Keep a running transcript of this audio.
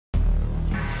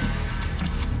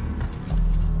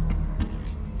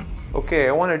Okay,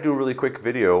 I want to do a really quick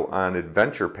video on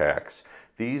adventure packs.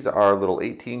 These are little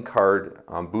 18 card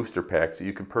booster packs that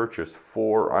you can purchase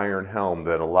for Iron Helm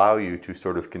that allow you to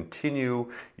sort of continue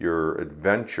your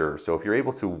adventure. So if you're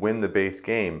able to win the base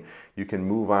game, you can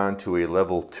move on to a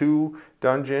level 2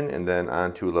 dungeon and then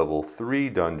on to a level 3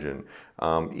 dungeon.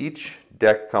 Each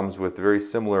deck comes with a very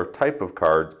similar type of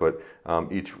cards, but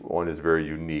each one is very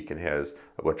unique and has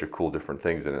a bunch of cool different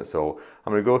things in it. So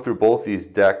I'm going to go through both these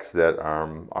decks that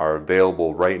are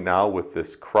available right now with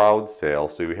this crowd sale.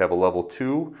 So you have a level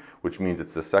 2, which means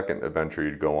it's the second adventure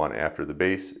you'd go on after the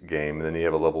base game, and then you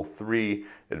have a level 3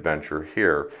 adventure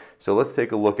here. So let's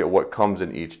take a look at what comes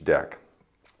in each deck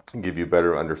and give you a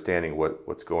better understanding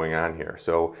what's going on here.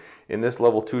 So in this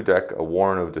level 2 deck, a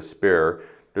Warren of Despair,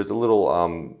 there's a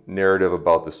little narrative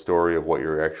about the story of what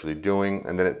you're actually doing,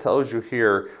 and then it tells you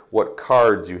here what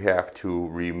cards you have to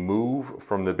remove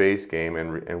from the base game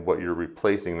and what you're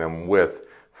replacing them with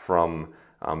from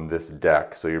this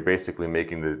deck. So you're basically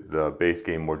making the base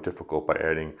game more difficult by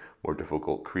adding more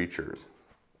difficult creatures.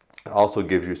 It also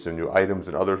gives you some new items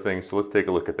and other things, so let's take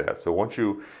a look at that. So once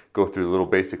you go through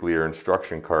basically your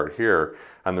instruction card here,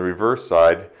 on the reverse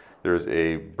side, there's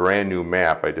a brand new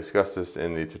map. I discussed this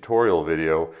in the tutorial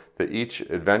video, that each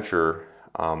adventure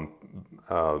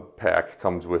pack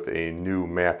comes with a new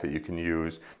map that you can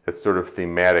use that's sort of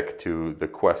thematic to the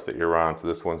quest that you're on. So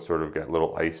this one's sort of got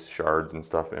little ice shards and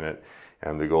stuff in it,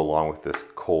 and they go along with this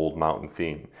cold mountain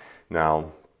theme.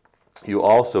 Now, you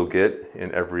also get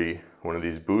in every one of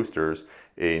these boosters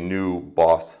a new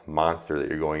boss monster that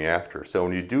you're going after. So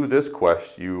when you do this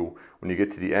quest, when you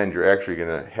get to the end, you're actually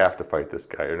going to have to fight this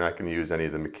guy. You're not going to use any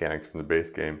of the mechanics from the base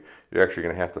game. You're actually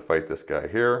going to have to fight this guy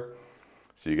here.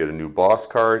 So you get a new boss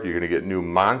card. You're going to get new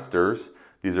monsters.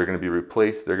 These are going to be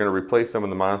replaced. They're going to replace some of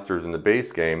the monsters in the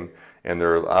base game, and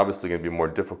they're obviously going to be more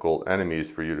difficult enemies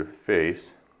for you to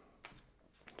face.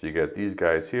 So you got these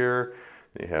guys here.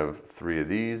 You have 3 of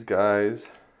these guys.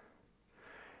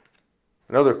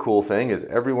 Another cool thing is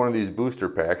every one of these booster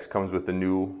packs comes with a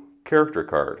new character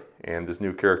card, and this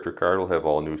new character card will have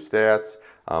all new stats.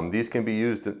 These can be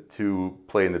used to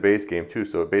play in the base game too,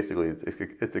 so basically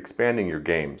it's expanding your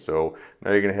game. So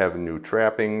now you're going to have new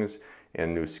trappings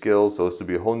and new skills, so this will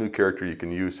be a whole new character you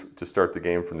can use to start the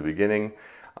game from the beginning.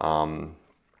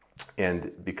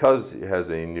 And because it has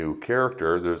a new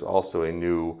character, there's also a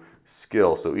new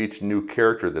skill. So each new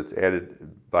character that's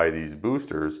added by these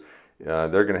boosters,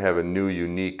 they're going to have a new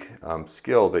unique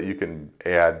skill that you can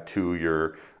add to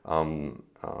your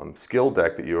skill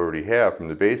deck that you already have from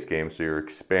the base game. So you're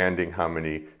expanding how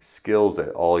many skills that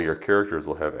all your characters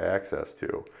will have access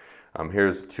to.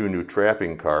 Here's 2 new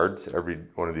trapping cards. Every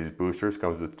one of these boosters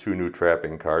comes with 2 new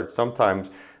trapping cards.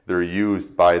 Sometimes they're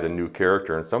used by the new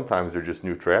character, and sometimes they're just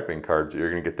new trapping cards that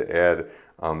you're going to get to add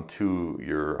to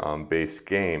your base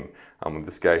game.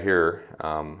 This guy here,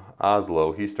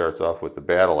 Oslo, he starts off with the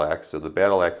battle axe, so the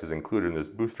battle axe is included in this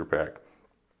booster pack.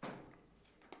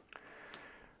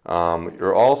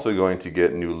 You're also going to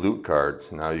get new loot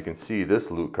cards. Now you can see this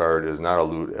loot card is not a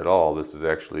loot at all. This is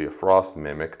actually a frost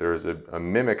mimic. There's a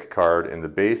mimic card in the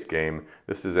base game.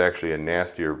 This is actually a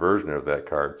nastier version of that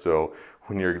card. So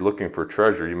when you're looking for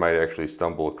treasure, you might actually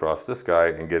stumble across this guy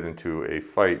and get into a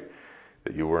fight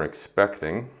that you weren't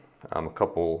expecting.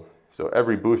 So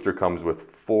every booster comes with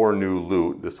 4 new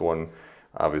loot. This one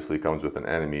obviously comes with an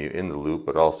enemy in the loot,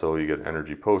 but also you get an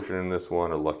energy potion in this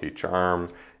one, a lucky charm,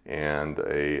 and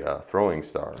a throwing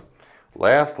star.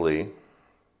 Lastly,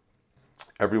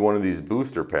 every one of these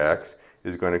booster packs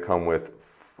is going to come with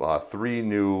 3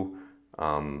 new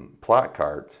plot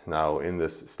cards. Now in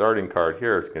this starting card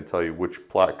here, it's going to tell you which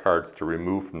plot cards to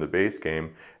remove from the base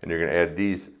game, and you're going to add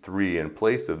these 3 in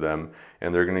place of them,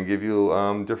 and they're going to give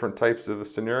you different types of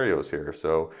scenarios here.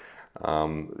 So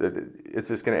it's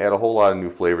just going to add a whole lot of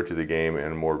new flavor to the game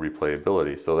and more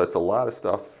replayability. So that's a lot of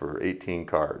stuff for 18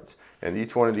 cards, and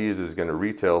each one of these is going to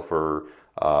retail for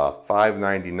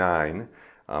 $5.99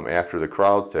 after the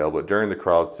crowd sale, but during the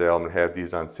crowd sale I'm going to have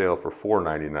these on sale for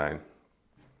 $4.99.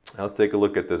 Now let's take a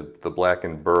look at the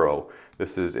Blackened Burrow.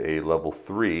 This is a level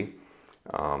 3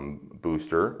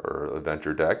 booster or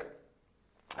adventure deck.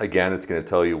 Again, it's going to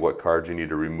tell you what cards you need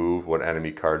to remove, what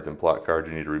enemy cards and plot cards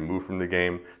you need to remove from the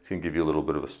game. It's going to give you a little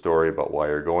bit of a story about why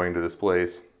you're going to this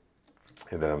place.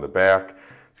 And then on the back,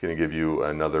 it's going to give you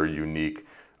another unique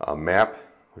map,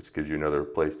 which gives you another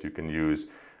place you can use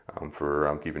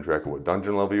for keeping track of what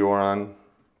dungeon level you are on.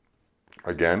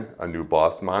 Again, a new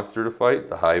boss monster to fight,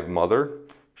 the Hive Mother.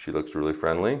 She looks really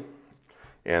friendly.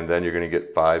 And then you're going to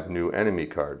get 5 new enemy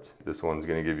cards. This one's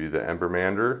going to give you the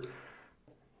Embermander.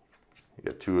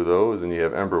 You get 2 of those, and you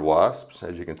have Ember Wasps.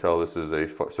 As you can tell, this is a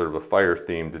sort of a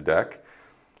fire-themed deck.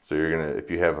 So you're gonna, if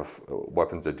you have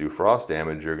weapons that do frost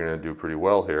damage, you're gonna do pretty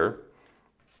well here.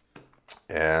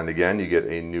 And again, you get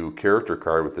a new character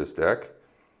card with this deck.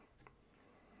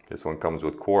 This one comes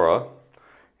with Cora,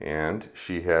 and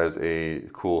she has a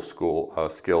cool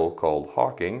skill called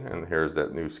Hawking, and here's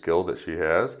that new skill that she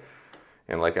has.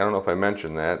 And like, I don't know if I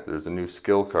mentioned that, there's a new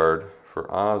skill card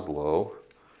for Oslo.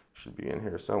 Should be in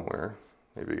here somewhere.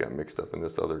 Maybe it got mixed up in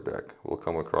this other deck. We'll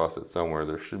come across it somewhere.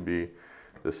 There should be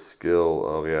this skill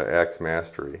of, yeah, Axe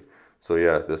Mastery. So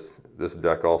yeah, this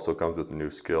deck also comes with a new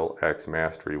skill, Axe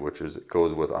Mastery, which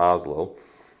goes with Oslo.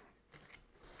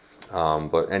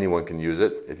 But anyone can use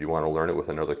it if you want to learn it with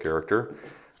another character.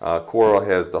 Cora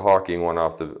has the Hawking one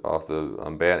off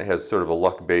the bat. It has sort of a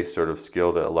luck-based sort of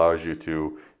skill that allows you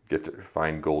to get to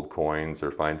find gold coins or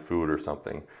find food or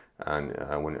something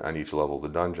on each level of the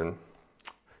dungeon.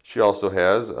 She also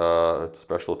has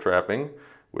special trapping,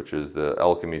 which is the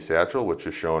Alchemy Satchel, which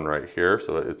is shown right here.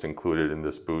 So it's included in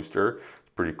this booster. It's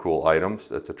pretty cool items.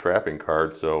 That's a trapping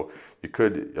card, so you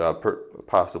could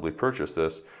possibly purchase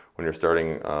this when you're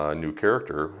starting a new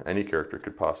character. Any character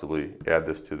could possibly add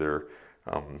this to their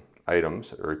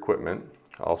items or equipment.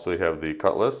 Also, you have the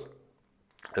Cutlass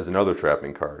as another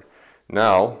trapping card.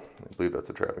 Now, I believe that's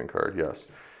a trapping card, yes.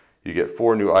 You get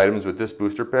 4 new items with this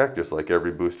booster pack, just like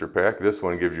every booster pack. This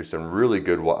one gives you some really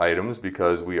good items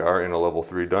because we are in a level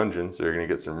 3 dungeon, so you're going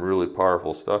to get some really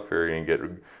powerful stuff here. You're going to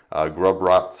get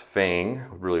Grubrot's Fang,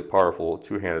 really powerful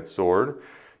 2-handed sword.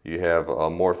 You have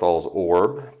Morthal's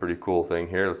Orb, pretty cool thing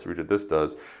here. Let's read what this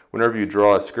does. Whenever you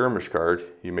draw a skirmish card,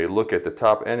 you may look at the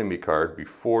top enemy card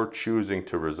before choosing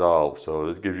to resolve. So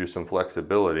this gives you some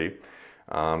flexibility.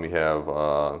 You have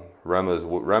Rema's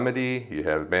Remedy, you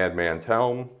have Madman's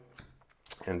Helm,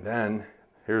 and then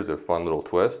here's a fun little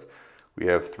twist. We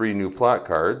have 3 new plot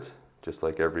cards, just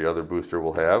like every other booster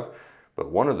will have. But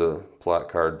one of the plot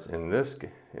cards in this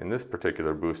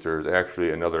particular booster is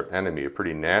actually another enemy, a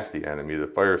pretty nasty enemy, the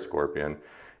Fire Scorpion.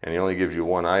 And he only gives you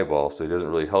 1 eyeball, so he doesn't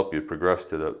really help you progress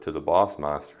to the boss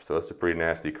monster. So that's a pretty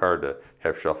nasty card to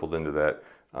have shuffled into that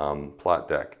plot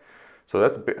deck. So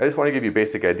I just want to give you a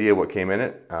basic idea of what came in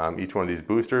it. Each one of these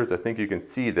boosters, I think you can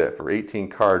see that for 18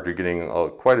 cards, you're getting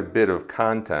quite a bit of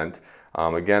content.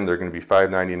 Again, they're going to be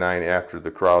 $5.99 after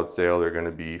the crowd sale. They're going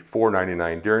to be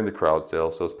 $4.99 during the crowd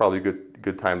sale, so it's probably a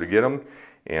good time to get them.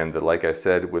 And like I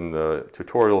said in the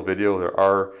tutorial video, there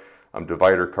are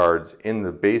divider cards in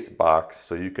the base box,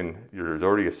 so there's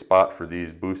already a spot for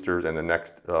these boosters and the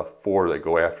next 4 that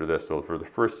go after this. So for the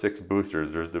first 6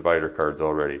 boosters, there's divider cards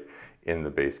already in the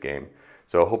base game.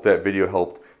 So I hope that video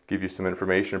helped give you some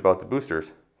information about the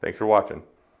boosters. Thanks for watching.